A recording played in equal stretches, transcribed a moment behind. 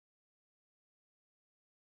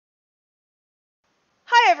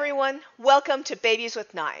Hi everyone, welcome to Babies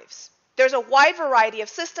with Knives. There's a wide variety of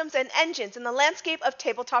systems and engines in the landscape of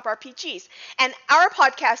tabletop RPGs, and our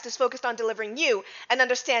podcast is focused on delivering you an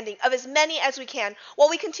understanding of as many as we can while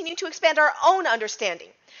we continue to expand our own understanding.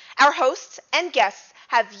 Our hosts and guests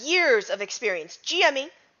have years of experience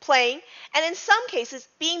GMing, playing, and in some cases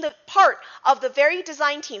being the part of the very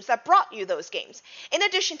design teams that brought you those games. In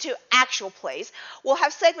addition to actual plays, we'll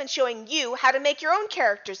have segments showing you how to make your own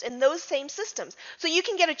characters in those same systems so you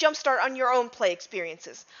can get a jump start on your own play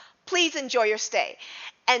experiences. Please enjoy your stay.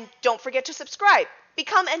 And don't forget to subscribe.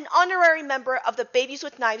 Become an honorary member of the Babies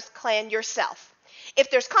with Knives clan yourself. If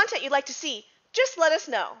there's content you'd like to see, just let us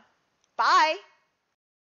know. Bye!